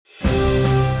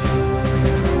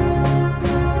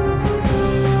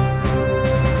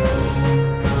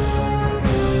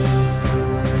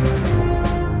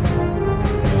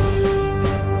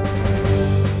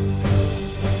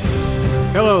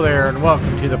and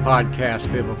welcome to the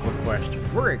podcast Biblical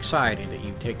Questions. We're excited that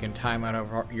you've taken time out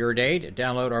of your day to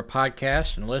download our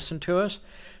podcast and listen to us.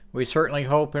 We certainly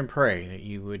hope and pray that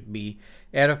you would be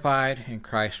edified and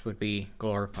Christ would be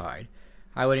glorified.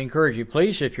 I would encourage you,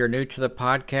 please, if you're new to the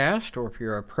podcast or if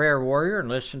you're a prayer warrior and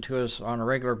listen to us on a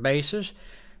regular basis,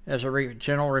 as a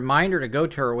general reminder to go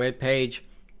to our webpage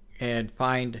and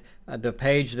find the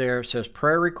page there that says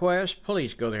prayer requests.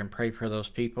 Please go there and pray for those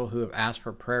people who have asked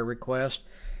for prayer requests.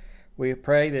 We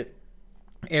pray that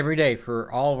every day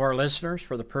for all of our listeners,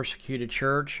 for the persecuted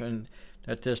church, and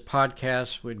that this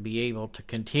podcast would be able to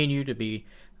continue to be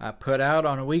put out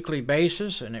on a weekly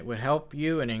basis, and it would help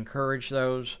you and encourage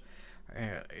those.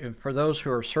 And for those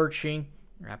who are searching,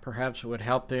 perhaps it would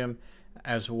help them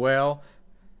as well.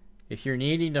 If you're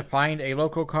needing to find a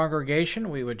local congregation,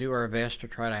 we would do our best to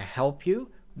try to help you.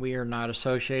 We are not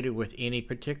associated with any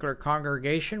particular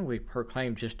congregation. We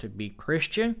proclaim just to be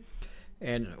Christian,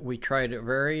 and we tried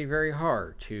very, very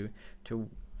hard to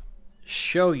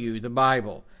show you the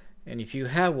Bible. And if you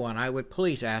have one, I would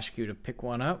please ask you to pick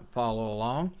one up, follow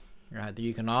along.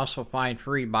 You can also find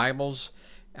free Bibles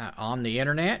on the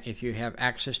internet if you have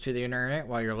access to the internet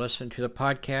while you're listening to the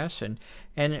podcast,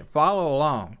 and follow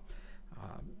along.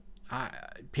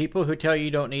 People who tell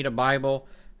you don't need a Bible,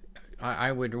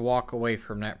 I would walk away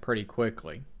from that pretty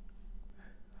quickly.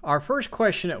 Our first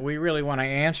question that we really want to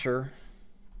answer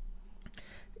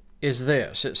is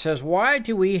this. It says, why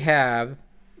do we have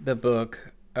the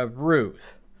book of Ruth?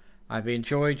 I've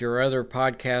enjoyed your other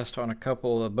podcast on a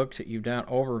couple of the books that you've done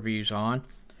overviews on,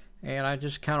 and I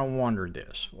just kind of wondered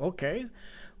this. Okay,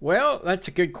 well, that's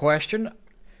a good question.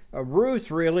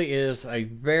 Ruth really is a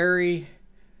very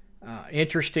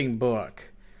interesting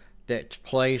book that's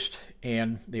placed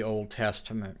in the Old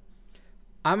Testament.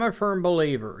 I'm a firm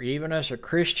believer, even as a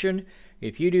Christian,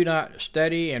 if you do not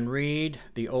study and read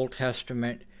the Old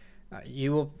Testament,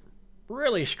 you will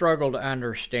really struggle to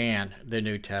understand the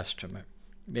New Testament.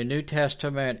 The New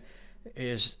Testament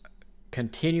is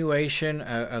continuation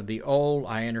of the Old.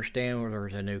 I understand where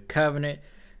there's a new covenant.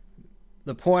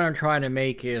 The point I'm trying to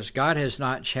make is God has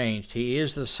not changed. He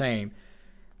is the same.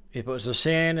 If it was a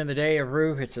sin in the day of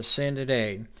Ruth, it's a sin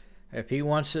today. If he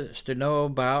wants us to know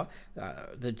about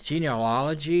the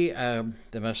genealogy of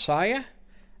the Messiah,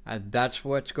 that's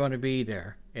what's going to be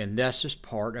there. And this is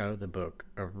part of the book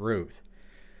of Ruth.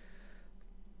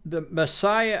 The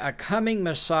Messiah, a coming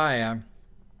Messiah,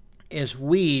 is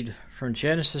weaved from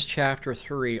Genesis chapter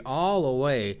 3 all the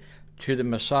way to the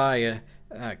Messiah,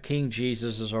 King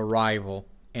Jesus' arrival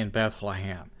in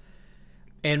Bethlehem.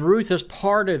 And Ruth is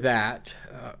part of that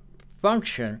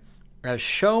function as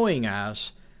showing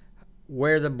us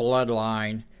where the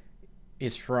bloodline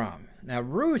is from. Now,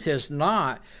 Ruth does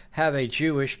not have a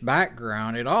Jewish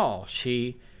background at all.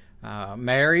 She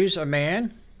marries a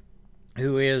man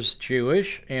who is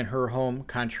Jewish in her home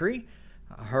country.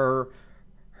 Her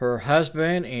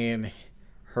husband and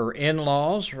her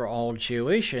in-laws are all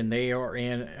Jewish, and they are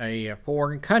in a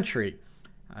foreign country.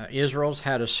 Israel's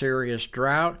had a serious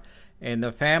drought, and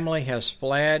the family has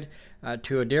fled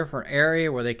to a different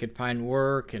area where they could find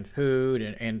work and food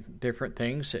and different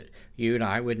things that you and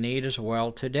I would need as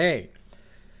well today.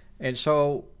 And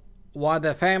so while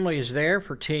the family is there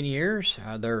for 10 years,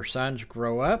 their sons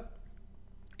grow up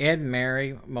and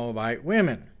marry Moabite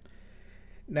women.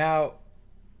 Now,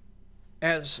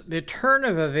 as the turn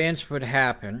of events would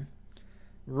happen,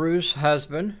 Ruth's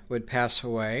husband would pass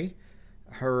away,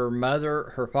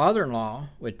 her father-in-law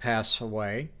would pass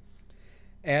away,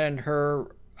 and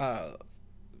her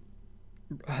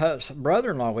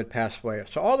brother-in-law would pass away.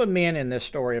 So all the men in this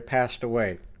story have passed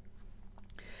away.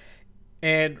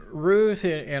 And Ruth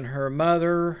and her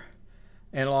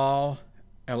mother-in-law,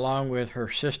 along with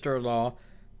her sister-in-law,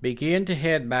 begin to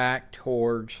head back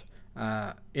towards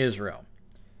Israel.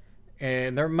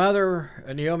 And their mother,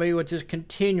 Naomi, would just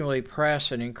continually press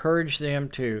and encourage them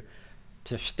to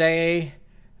stay,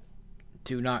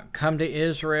 do not come to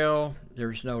Israel.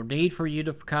 There's no need for you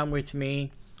to come with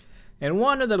me. And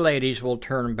one of the ladies will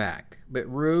turn back, but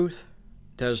Ruth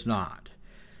does not.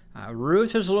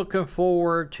 Ruth is looking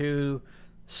forward to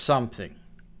something,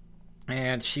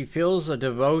 and she feels a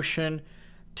devotion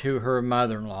to her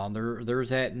mother-in-law. There's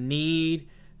that need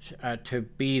to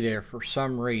be there for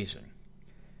some reason.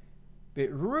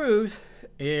 But Ruth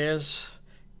is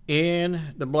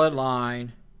in the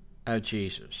bloodline of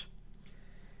Jesus.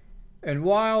 And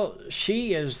while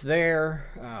she is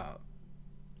there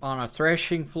on a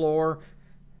threshing floor,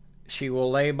 she will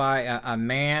lay by a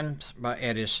man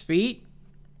at his feet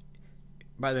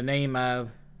by the name of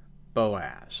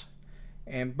Boaz.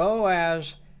 And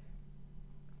Boaz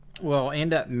will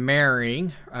end up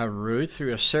marrying Ruth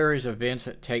through a series of events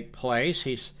that take place.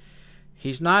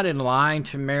 He's not in line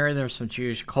to marry. There's some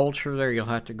Jewish culture there. You'll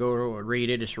have to go read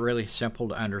it. It's really simple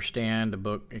to understand. The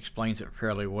book explains it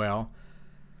fairly well.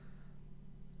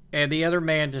 And the other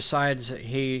man decides that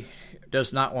he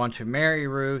does not want to marry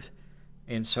Ruth,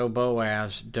 and so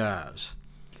Boaz does.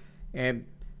 And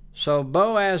so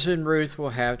Boaz and Ruth will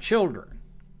have children,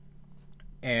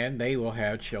 and they will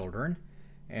have children,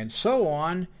 and so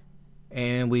on,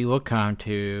 and we will come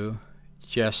to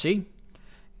Jesse,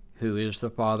 who is the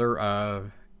father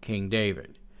of King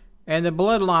David. And the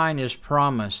bloodline is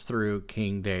promised through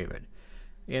King David.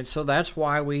 And so that's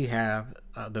why we have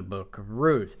the book of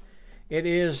Ruth. It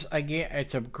is, again,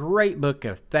 it's a great book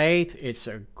of faith. It's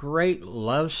a great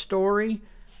love story.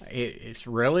 It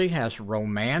really has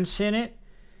romance in it.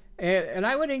 And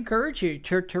I would encourage you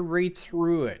to read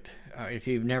through it if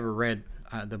you've never read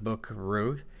the book of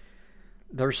Ruth.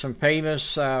 There's some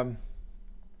famous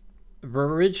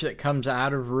verbiage that comes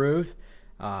out of Ruth.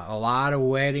 A lot of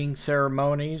wedding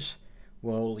ceremonies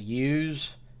will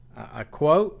use a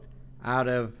quote out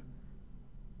of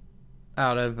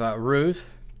Ruth.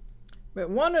 But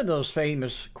one of those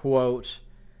famous quotes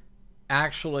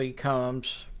actually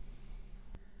comes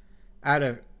out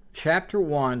of chapter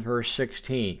 1, verse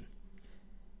 16.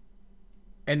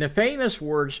 And the famous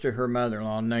words to her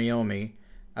mother-in-law, Naomi,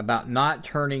 about not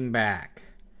turning back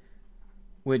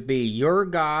would be, "Your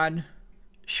God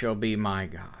shall be my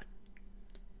God."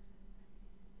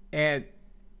 And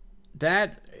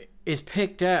that is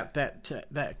picked up,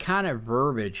 that kind of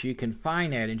verbiage. You can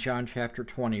find that in John chapter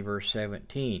 20, verse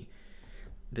 17.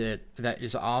 That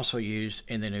is also used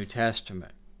in the New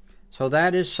Testament. So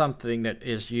that is something that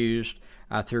is used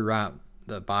throughout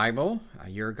the Bible.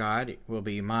 Your God will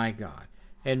be my God.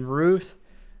 And Ruth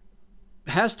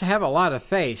has to have a lot of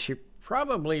faith. She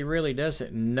probably really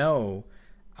doesn't know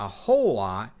a whole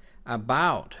lot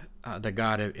about the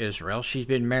God of Israel. She's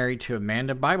been married to a man.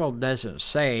 The Bible doesn't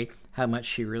say how much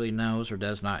she really knows or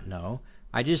does not know.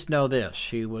 I just know this: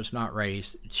 she was not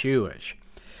raised Jewish.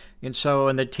 And so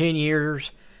in the 10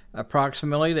 years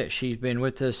approximately that she's been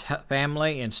with this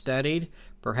family and studied,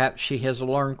 perhaps she has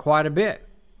learned quite a bit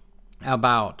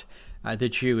about the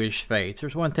Jewish faith.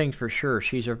 There's one thing for sure: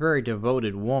 she's a very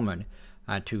devoted woman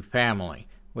to family,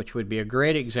 which would be a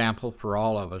great example for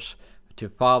all of us to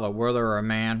follow, whether a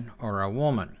man or a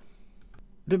woman.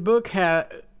 The book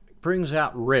brings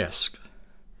out risk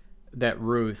that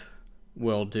Ruth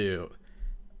will do.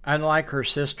 Unlike her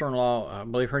sister-in-law, I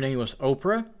believe her name was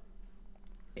Oprah,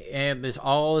 and there's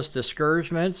all this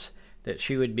discouragements that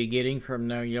she would be getting from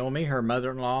Naomi, her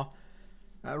mother-in-law,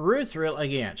 Ruth,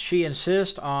 again, she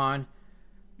insists on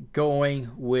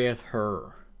going with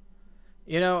her.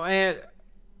 And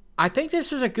I think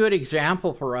this is a good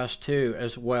example for us too,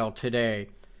 as well, today.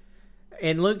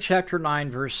 In Luke chapter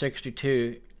 9, verse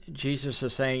 62, Jesus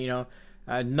is saying,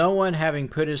 no one having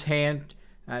put his hand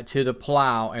to the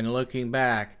plow and looking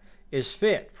back is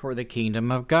fit for the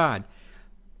kingdom of God.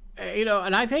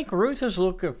 And I think Ruth is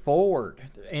looking forward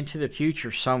into the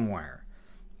future somewhere.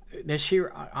 Does she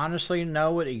honestly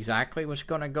know exactly what's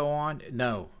going to go on?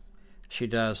 No, she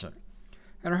doesn't.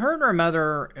 And her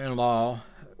mother-in-law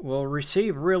will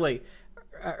receive really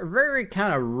a very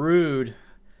kind of rude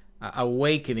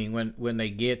awakening when they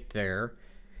get there.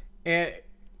 And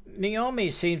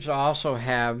Naomi seems to also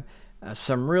have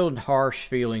some real harsh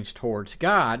feelings towards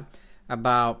God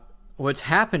about what's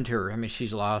happened to her. I mean,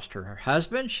 she's lost her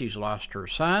husband, she's lost her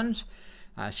sons,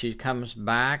 she comes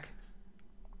back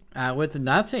with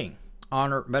nothing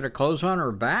on her but her clothes on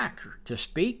her back to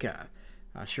speak of.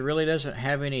 She really doesn't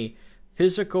have any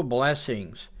physical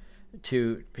blessings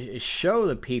to show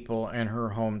the people in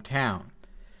her hometown.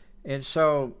 And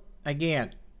so,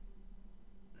 again,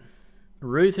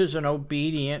 Ruth is an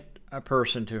obedient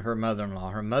person to her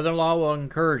mother-in-law. Her mother-in-law will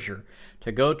encourage her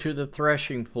to go to the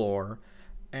threshing floor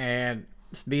and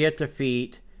be at the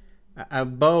feet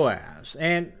of Boaz.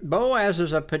 And Boaz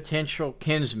is a potential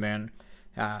kinsman.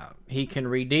 He can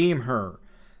redeem her.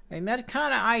 And that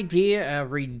kind of idea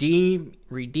of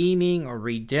redeeming or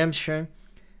redemption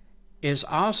is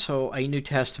also a New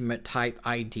Testament type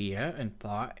idea and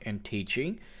thought and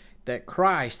teaching, that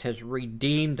Christ has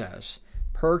redeemed us,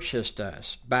 purchased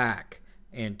us back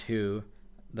into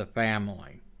the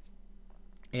family.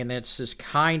 And it's just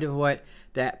kind of what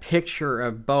that picture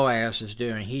of Boaz is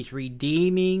doing. He's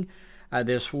redeeming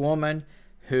this woman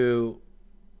who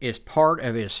is part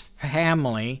of his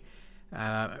family,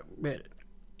 but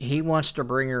he wants to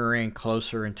bring her in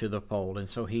closer into the fold, and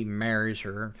so he marries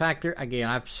her. In fact, again,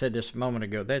 I've said this a moment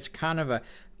ago, that's kind of a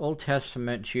Old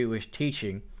Testament Jewish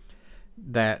teaching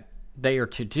that they are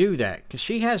to do that, because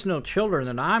she has no children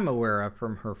that I'm aware of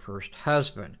from her first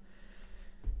husband.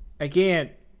 Again,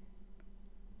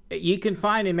 you can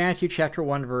find in Matthew chapter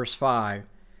 1, verse 5,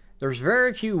 there's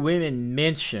very few women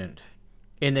mentioned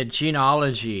in the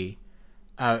genealogy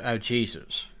of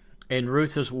Jesus. And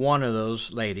Ruth is one of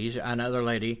those ladies. Another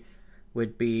lady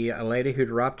would be a lady who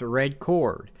dropped a red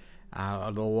cord out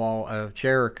of the wall of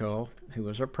Jericho, who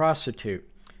was a prostitute.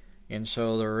 And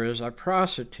so there is a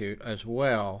prostitute as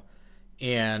well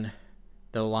in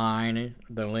the line,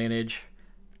 the lineage,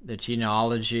 the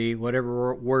genealogy,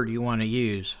 whatever word you want to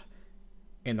use,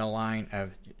 in the line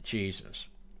of Jesus.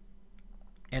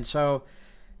 And so,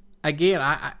 again,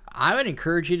 I would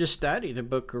encourage you to study the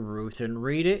book of Ruth and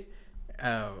read it.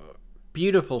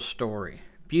 Beautiful story,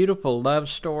 beautiful love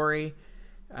story,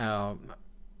 how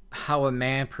a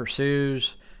man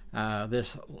pursues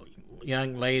this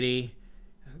young lady,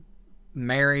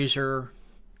 marries her,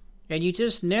 and you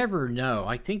just never know.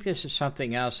 I think this is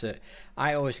something else that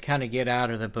I always kind of get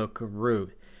out of the book of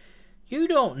Ruth. You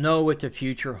don't know what the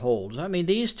future holds. I mean,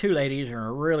 these two ladies are in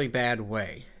a really bad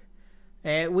way.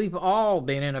 And we've all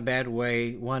been in a bad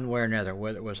way one way or another,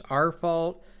 whether it was our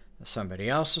fault, somebody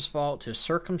else's fault, to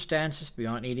circumstances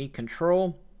beyond any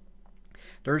control.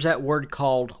 There's that word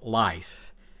called life.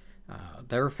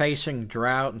 They're facing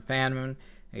drought and famine.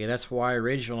 That's why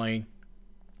originally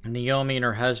Naomi and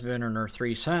her husband and her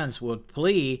 3 sons would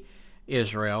flee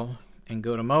Israel and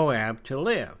go to Moab to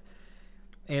live.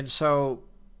 And so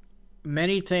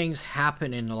many things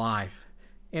happen in life.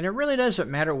 And it really doesn't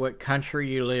matter what country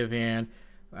you live in,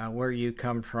 where you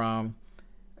come from.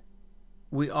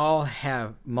 We all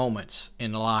have moments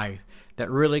in life that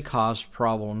really cause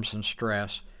problems and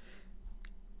stress.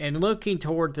 And looking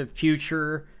toward the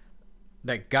future,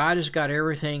 that God has got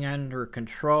everything under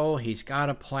control, He's got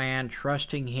a plan,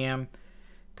 trusting Him,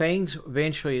 things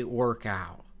eventually work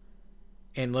out.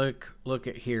 And look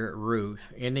at here at Ruth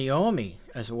and Naomi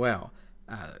as well.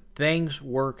 Things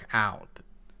work out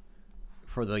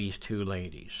for these two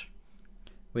ladies.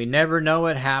 We never know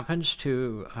what happens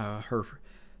to her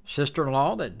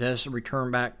sister-in-law that does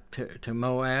return back to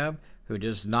Moab, who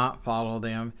does not follow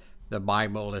them. The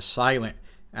Bible is silent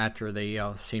after they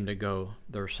seem to go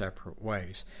their separate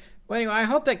ways. Well, anyway, I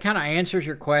hope that kind of answers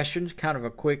your questions, kind of a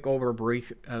quick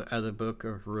overbrief of the book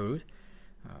of Ruth.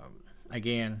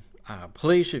 Again,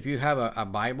 please, if you have a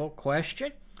Bible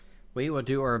question, we will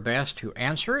do our best to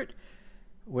answer it.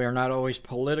 We're not always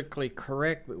politically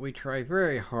correct, but we try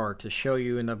very hard to show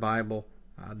you in the Bible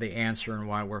the answer and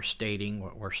why we're stating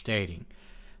what we're stating.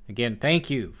 Again, thank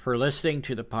you for listening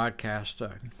to the podcast.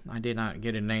 I did not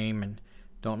get a name and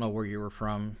don't know where you were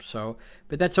from,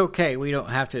 but that's okay. We don't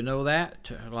have to know that.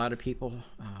 A lot of people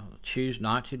choose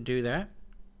not to do that.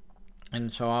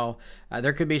 And so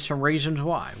there could be some reasons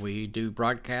why. We do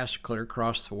broadcasts clear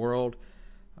across the world,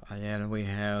 and we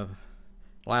have,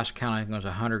 last count I think was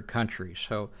 100 countries.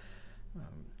 So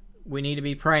we need to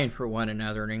be praying for one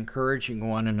another and encouraging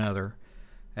one another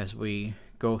as we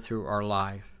go through our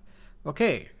life.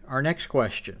 Okay, our next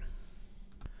question.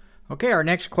 Our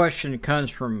next question comes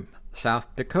from South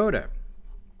Dakota.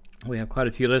 We have quite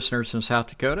a few listeners in South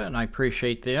Dakota, and I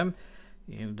appreciate them.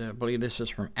 And I believe this is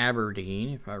from Aberdeen,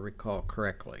 if I recall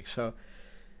correctly. So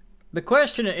the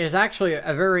question is actually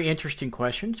a very interesting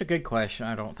question. It's a good question.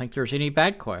 I don't think there's any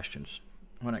bad questions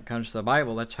when it comes to the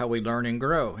Bible. That's how we learn and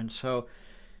grow. And so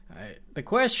the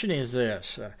question is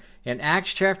this. In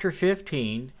Acts chapter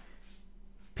 15,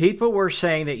 people were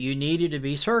saying that you needed to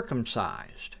be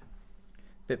circumcised.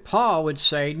 But Paul would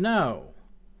say no.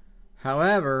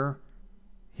 However,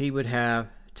 he would have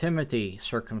Timothy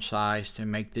circumcised to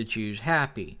make the Jews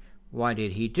happy. Why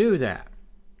did he do that?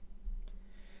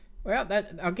 Well,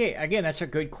 that's a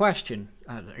good question.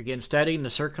 Again, studying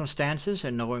the circumstances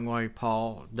and knowing why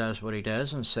Paul does what he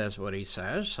does and says what he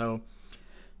says. So,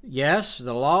 yes,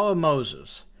 the law of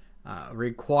Moses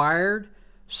required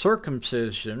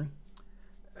circumcision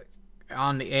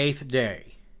on the 8th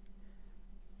day.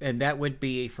 And that would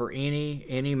be for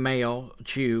any male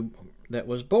Jew that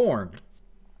was born.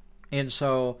 And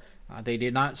so they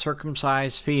did not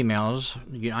circumcise females.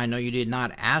 I know you did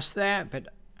not ask that, but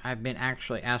I've been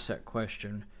actually asked that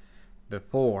question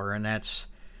before, and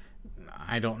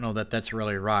I don't know that that's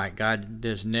really right. God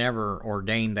does never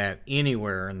ordain that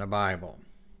anywhere in the Bible.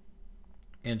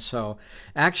 And so,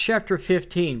 Acts chapter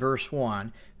 15, verse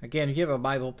 1, again, if you have a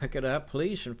Bible, pick it up,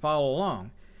 please, and follow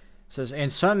along. It says,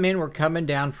 "And some men were coming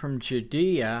down from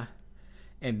Judea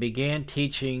and began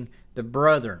teaching the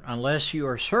brethren, unless you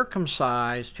are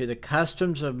circumcised to the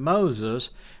customs of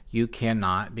Moses, you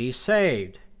cannot be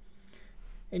saved."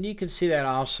 And you can see that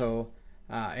also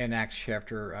in Acts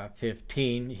chapter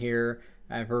 15 here,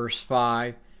 verse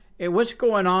 5. What's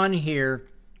going on here,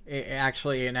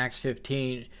 actually, in Acts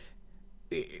 15,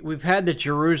 we've had the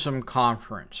Jerusalem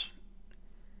conference.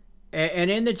 And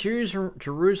in the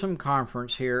Jerusalem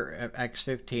conference here at Acts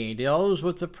 15, deals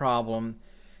with the problem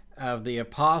of the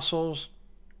apostles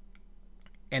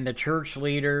and the church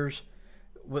leaders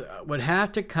would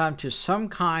have to come to some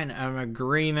kind of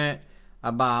agreement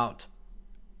about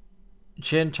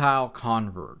Gentile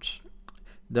converts,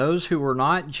 those who were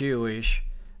not Jewish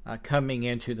coming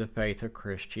into the faith of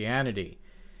Christianity.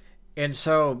 And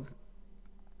so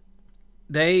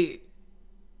they,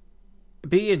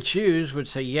 being Jews, would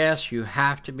say, yes, you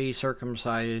have to be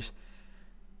circumcised.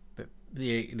 But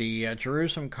the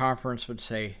Jerusalem conference would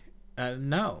say,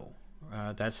 no,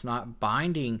 that's not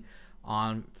binding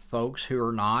on folks who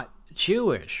are not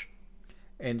Jewish.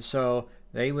 And so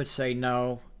they would say,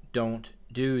 no, don't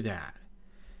do that.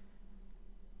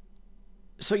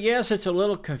 So yes, it's a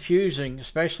little confusing,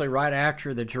 especially right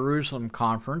after the Jerusalem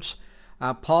conference.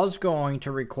 Paul's going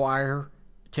to require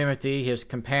Timothy, his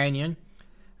companion,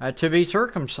 to be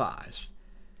circumcised.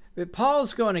 But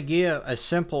Paul's going to give a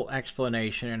simple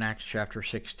explanation in Acts chapter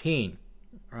 16,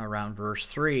 around verse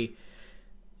 3.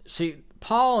 See,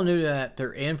 Paul knew that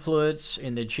their influence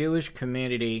in the Jewish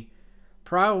community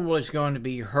probably was going to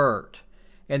be hurt,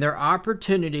 and their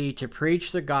opportunity to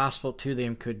preach the gospel to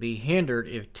them could be hindered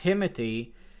if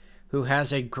Timothy, who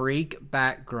has a Greek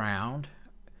background,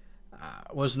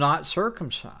 was not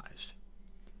circumcised.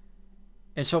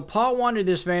 And so Paul wanted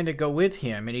this man to go with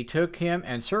him, and he took him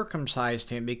and circumcised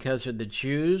him because of the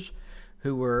Jews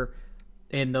who were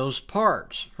in those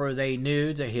parts, for they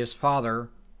knew that his father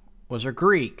was a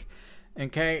Greek.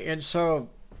 Okay, and so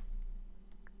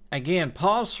again,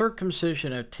 Paul's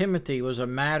circumcision of Timothy was a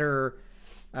matter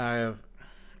of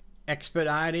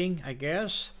expediting, I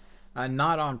guess,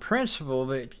 not on principle,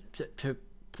 but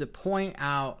to point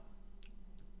out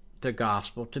the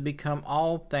gospel, to become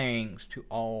all things to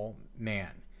all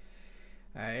men.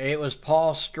 It was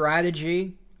Paul's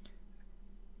strategy,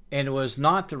 and it was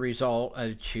not the result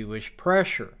of Jewish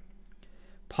pressure.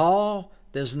 Paul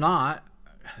does not,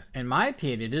 in my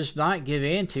opinion, does not give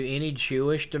in to any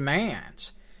Jewish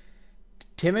demands.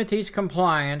 Timothy's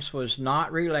compliance was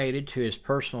not related to his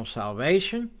personal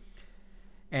salvation,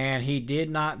 and he did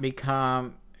not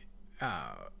become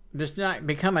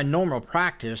a normal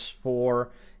practice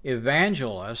for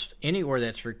evangelists anywhere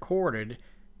that's recorded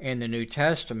in the New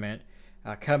Testament,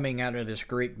 coming out of this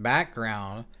Greek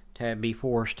background, to be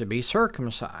forced to be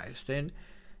circumcised. And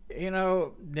you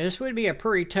know, this would be a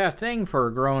pretty tough thing for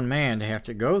a grown man to have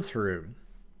to go through.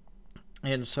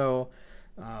 And so,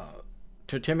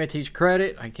 to Timothy's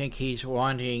credit, I think he's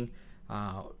wanting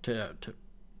to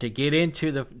get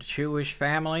into the Jewish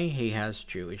family. He has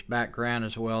Jewish background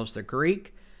as well as the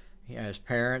Greek. His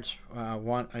parents,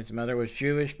 his mother was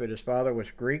Jewish, but his father was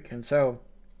Greek. And so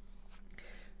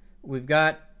we've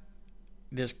got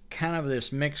this kind of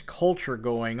this mixed culture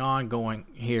going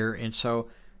here. And so,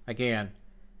 again,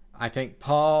 I think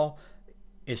Paul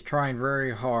is trying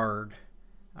very hard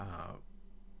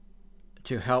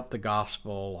to help the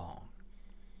gospel along.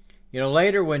 You know,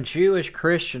 later when Jewish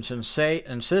Christians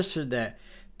insisted that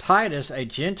Titus, a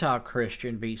Gentile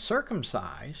Christian, be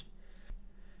circumcised,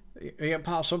 the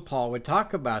Apostle Paul would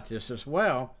talk about this as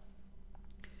well.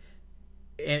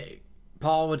 And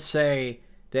Paul would say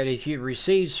that if you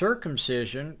receive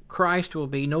circumcision, Christ will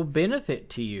be no benefit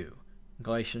to you.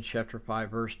 Galatians chapter 5,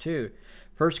 verse 2.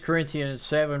 1 Corinthians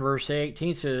 7, verse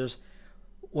 18 says,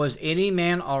 was any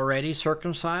man already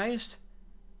circumcised?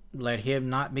 Let him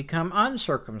not become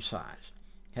uncircumcised.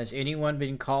 Has anyone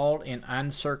been called in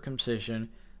uncircumcision?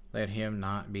 Let him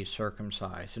not be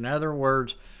circumcised. In other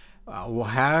words,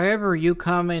 however you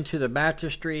come into the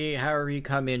baptistry, however you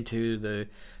come into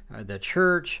the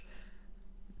church,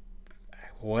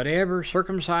 whatever,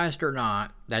 circumcised or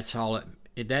not, that's all.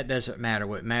 That doesn't matter.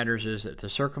 What matters is that the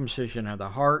circumcision of the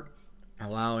heart,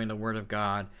 allowing the Word of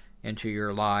God into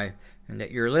your life, and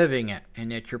that you're living it,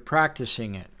 and that you're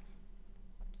practicing it.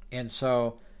 And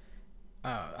so,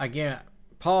 again,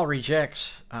 Paul rejects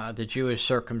the Jewish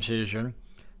circumcision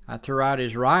throughout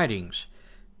his writings,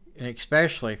 and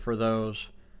especially for those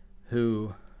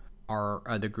who are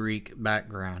of the Greek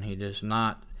background. He does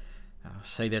not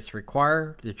say that's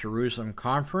required. The Jerusalem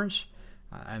conference,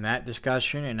 and that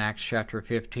discussion in Acts chapter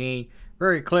 15,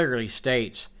 very clearly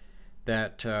states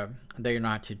that they are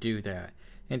not to do that.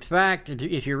 In fact,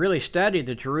 if you really study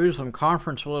the Jerusalem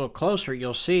conference a little closer,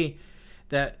 you'll see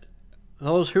that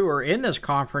those who are in this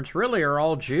conference really are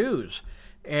all Jews,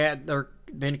 and they've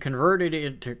been converted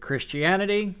into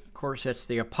Christianity. Of course, that's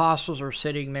the apostles are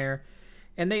sitting there,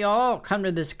 And they all come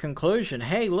to this conclusion,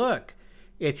 hey, look,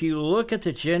 if you look at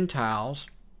the Gentiles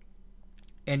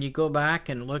and you go back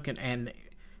and look at in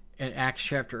Acts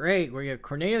chapter 8, where you have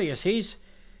Cornelius, he's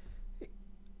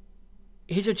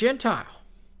a Gentile.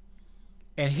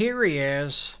 And here he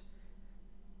is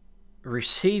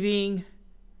receiving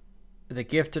the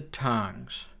gift of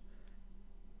tongues.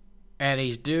 And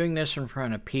he's doing this in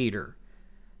front of Peter.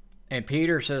 And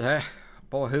Peter says,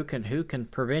 boy, who can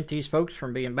prevent these folks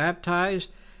from being baptized?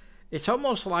 It's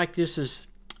almost like this is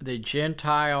the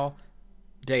Gentile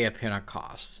day of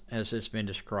Pentecost, as it's been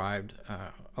described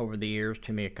over the years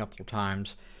to me a couple of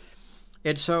times.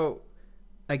 And so,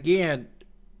 again,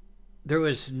 there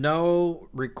was no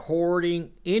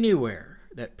recording anywhere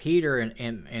that Peter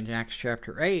in Acts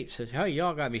chapter 8 says, hey,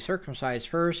 y'all got to be circumcised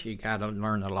first. You got to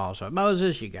learn the laws of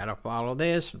Moses. You got to follow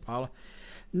this and follow.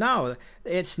 No,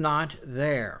 it's not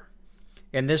there.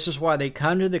 And this is why they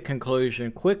come to the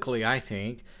conclusion quickly, I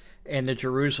think, in the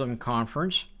Jerusalem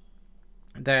conference,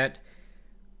 that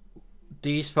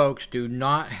these folks do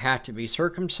not have to be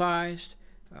circumcised.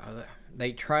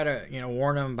 They try to,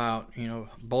 warn them about,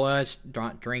 blood,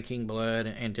 drinking blood,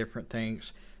 and different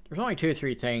things. There's only 2 or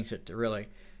 3 things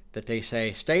that they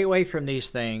say, stay away from these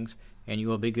things, and you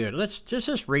will be good. Let's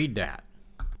just read that.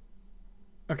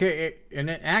 Okay, in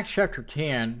Acts chapter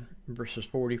 10, verses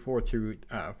 44 through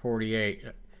 48,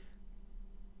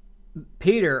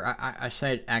 Peter, I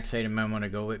said Acts 8 a moment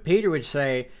ago, but Peter would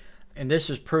say, and this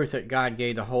is proof that God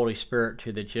gave the Holy Spirit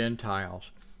to the Gentiles,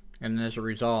 and as a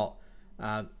result,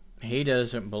 he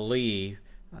doesn't believe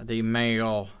the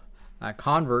male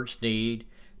converts need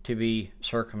to be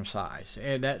circumcised.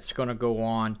 And that's going to go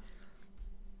on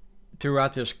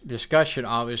throughout this discussion,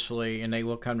 obviously, and they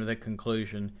will come to the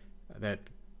conclusion that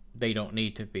they don't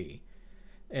need to be.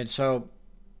 And so,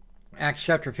 Acts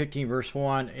chapter 15, verse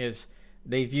 1 is,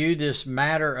 they view this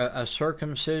matter of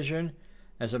circumcision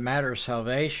as a matter of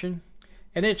salvation.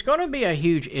 And it's going to be a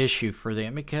huge issue for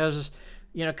them because,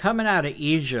 coming out of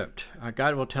Egypt,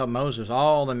 God will tell Moses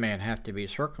all the men have to be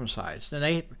circumcised. And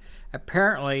they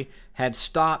apparently had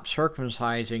stopped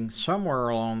circumcising somewhere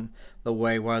along the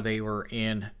way while they were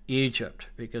in Egypt,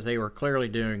 because they were clearly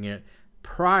doing it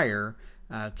prior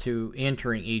to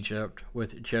entering Egypt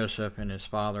with Joseph and his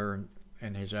father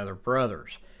and his other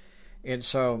brothers. And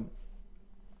so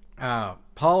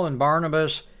Paul and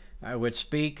Barnabas would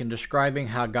speak in describing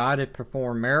how God had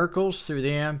performed miracles through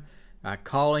them,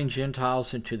 calling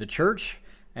Gentiles into the church,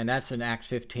 and that's in Acts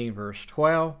 15, verse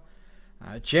 12.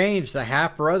 James, the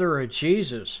half-brother of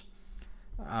Jesus,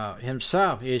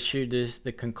 himself issued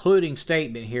the concluding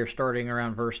statement here, starting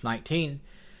around verse 19.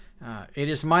 It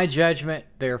is my judgment,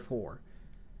 therefore,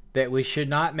 that we should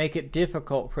not make it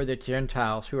difficult for the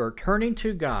Gentiles who are turning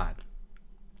to God.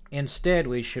 Instead,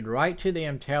 we should write to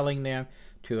them telling them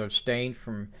to abstain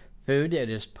from food that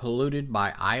is polluted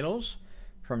by idols,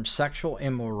 from sexual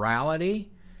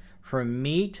immorality, from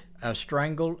meat of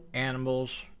strangled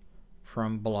animals,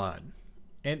 from blood.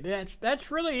 And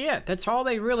that's really it. That's all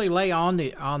they really lay on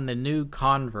the new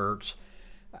converts.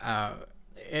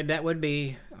 And that would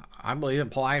be, I believe,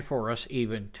 applied for us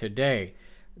even today.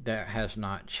 That has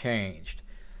not changed.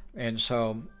 And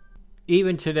so,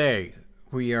 even today,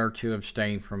 we are to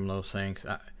abstain from those things.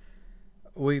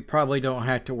 We probably don't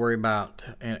have to worry about,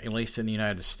 at least in the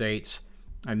United States,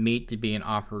 a meat being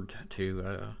offered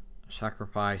to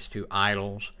sacrifice to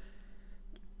idols.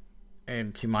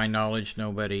 And to my knowledge,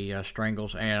 nobody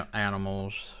strangles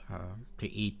animals to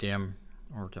eat them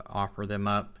or to offer them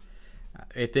up.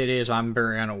 If it is, I'm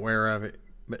very unaware of it.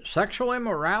 But sexual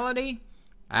immorality,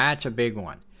 that's a big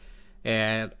one.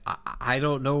 And I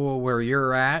don't know where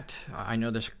you're at. I know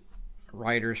this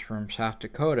writer's from South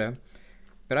Dakota,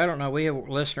 but I don't know. We have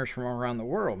listeners from around the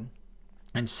world.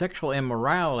 And sexual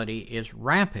immorality is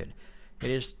rampant.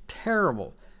 It is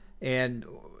terrible. And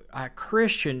a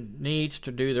Christian needs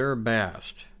to do their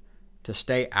best to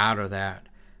stay out of that.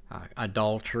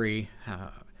 Adultery,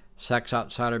 sex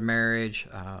outside of marriage,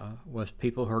 with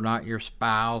people who are not your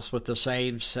spouse, with the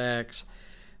same sex,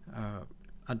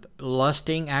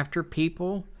 lusting after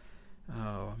people,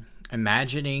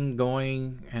 imagining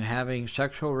going and having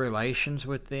sexual relations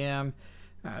with them.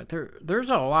 There's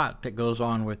a lot that goes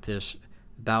on with this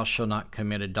 "thou shalt not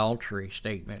commit adultery"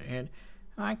 statement, and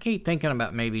I keep thinking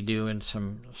about maybe doing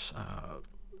some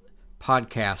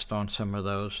podcast on some of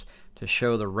those to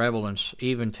show the relevance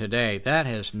even today. That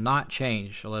has not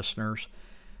changed, listeners.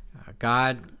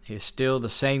 God is still the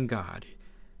same God.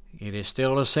 It is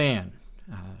still a sin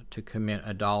to commit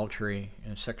adultery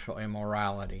and sexual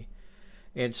immorality.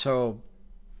 And so,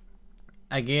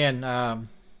 again, I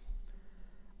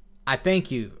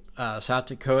thank you, South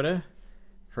Dakota,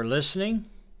 for listening.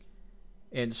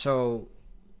 And so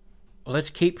let's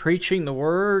keep preaching the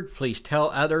word. Please tell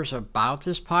others about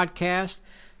this podcast.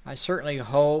 I certainly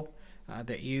hope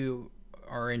that you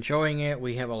are enjoying it.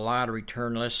 We have a lot of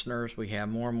return listeners. We have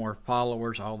more and more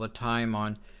followers all the time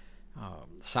on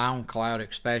SoundCloud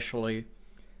especially.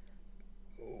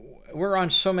 We're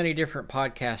on so many different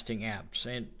podcasting apps,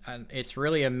 and it's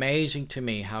really amazing to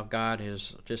me how God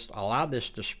has just allowed this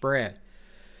to spread.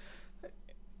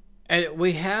 And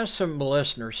we have some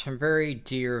listeners, some very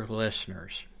dear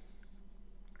listeners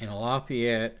in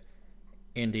Lafayette,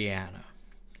 Indiana.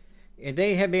 And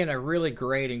they have been a really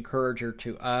great encourager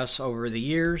to us over the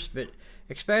years, but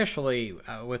especially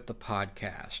with the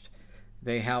podcast.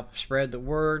 They help spread the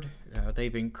word.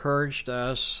 They've encouraged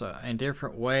us in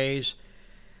different ways.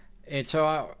 And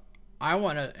so I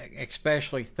want to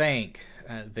especially thank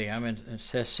them and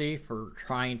Ceci for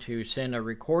trying to send a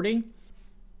recording.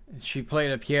 She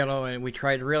played a piano, and we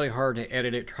tried really hard to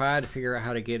edit it, tried to figure out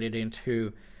how to get it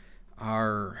into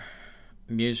our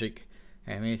music.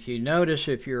 And if you notice,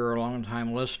 if you're a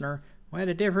long-time listener, we had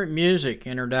a different music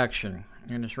introduction,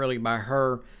 and it's really by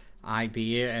her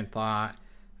idea and thought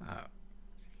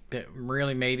that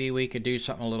really maybe we could do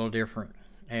something a little different.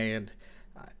 And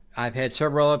I've had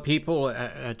several other people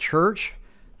at church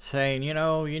saying,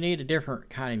 you need a different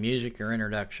kind of music or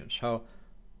introduction. So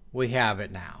we have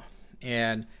it now.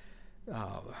 And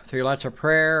through lots of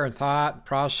prayer and thought,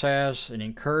 process, and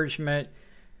encouragement,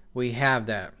 we have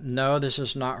that. No, this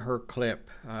is not her clip.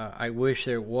 I wish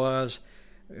it was,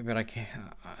 but I can't.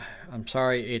 I'm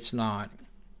sorry, it's not.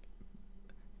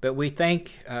 But we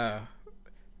thank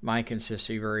Mike and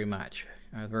Sissy very much.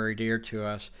 Very dear to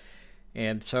us.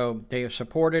 And so they have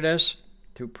supported us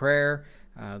through prayer.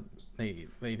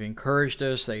 They've encouraged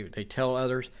us. They tell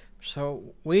others. So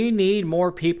we need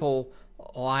more people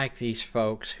like these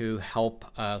folks who help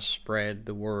us spread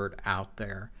the word out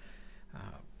there.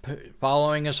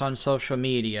 Following us on social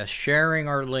media, sharing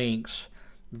our links,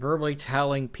 verbally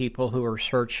telling people who are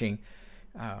searching.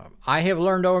 I have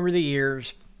learned over the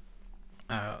years,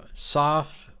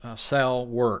 soft sell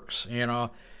works.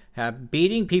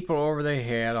 Beating people over the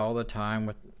head all the time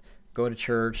with go to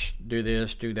church, do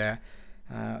this, do that.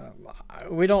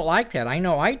 We don't like that. I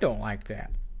know I don't like that.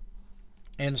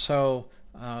 And so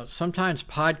sometimes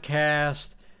podcasts,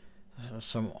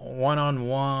 some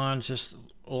one-on-ones, just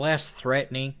less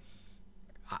threatening.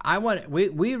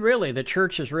 We really, the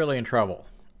church is really in trouble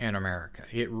in America.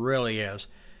 It really is.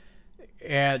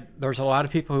 And there's a lot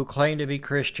of people who claim to be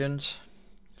Christians.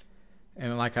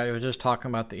 And like I was just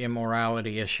talking about the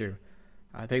immorality issue,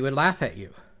 they would laugh at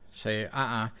you. Say,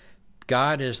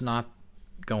 God is not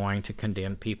going to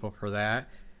condemn people for that.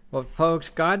 Well, folks,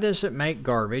 God doesn't make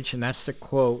garbage, and that's the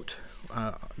quote,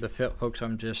 the folks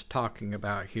I'm just talking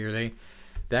about here.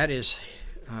 That is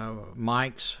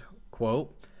Mike's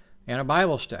quote in a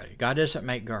Bible study. God doesn't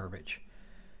make garbage.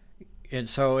 And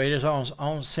so it is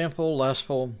on simple,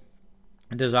 lustful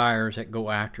desires that go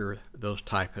after those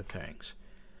type of things.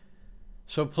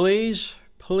 So please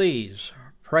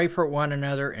pray for one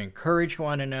another, encourage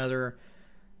one another.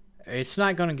 It's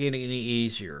not going to get any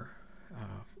easier,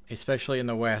 especially in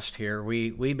the West here.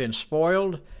 We've been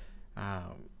spoiled,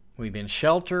 we've been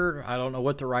sheltered. I don't know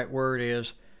what the right word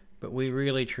is, but we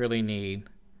really, truly need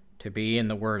to be in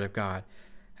the Word of God.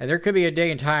 And there could be a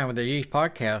day and time when these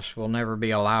podcasts will never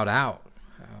be allowed out.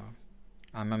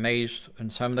 I'm amazed in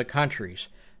some of the countries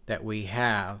that we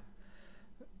have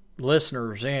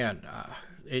listeners in.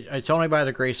 It's only by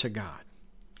the grace of God.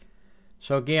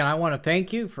 So again, I want to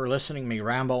thank you for listening to me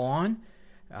ramble on.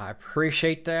 I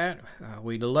appreciate that.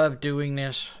 We love doing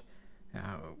this.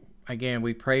 Again,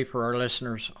 we pray for our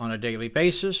listeners on a daily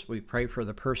basis. We pray for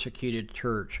the persecuted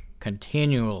church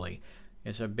continually.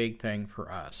 It's a big thing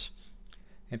for us.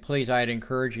 And please, I'd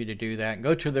encourage you to do that.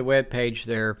 Go to the webpage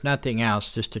there, if nothing else,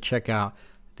 just to check out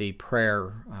the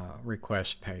prayer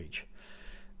request page.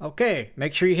 Okay,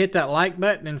 make sure you hit that like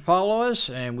button and follow us,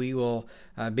 and we will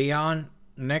be on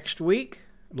next week,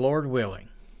 Lord willing.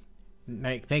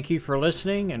 Thank you for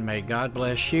listening, and may God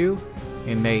bless you,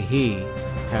 and may He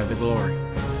have the glory.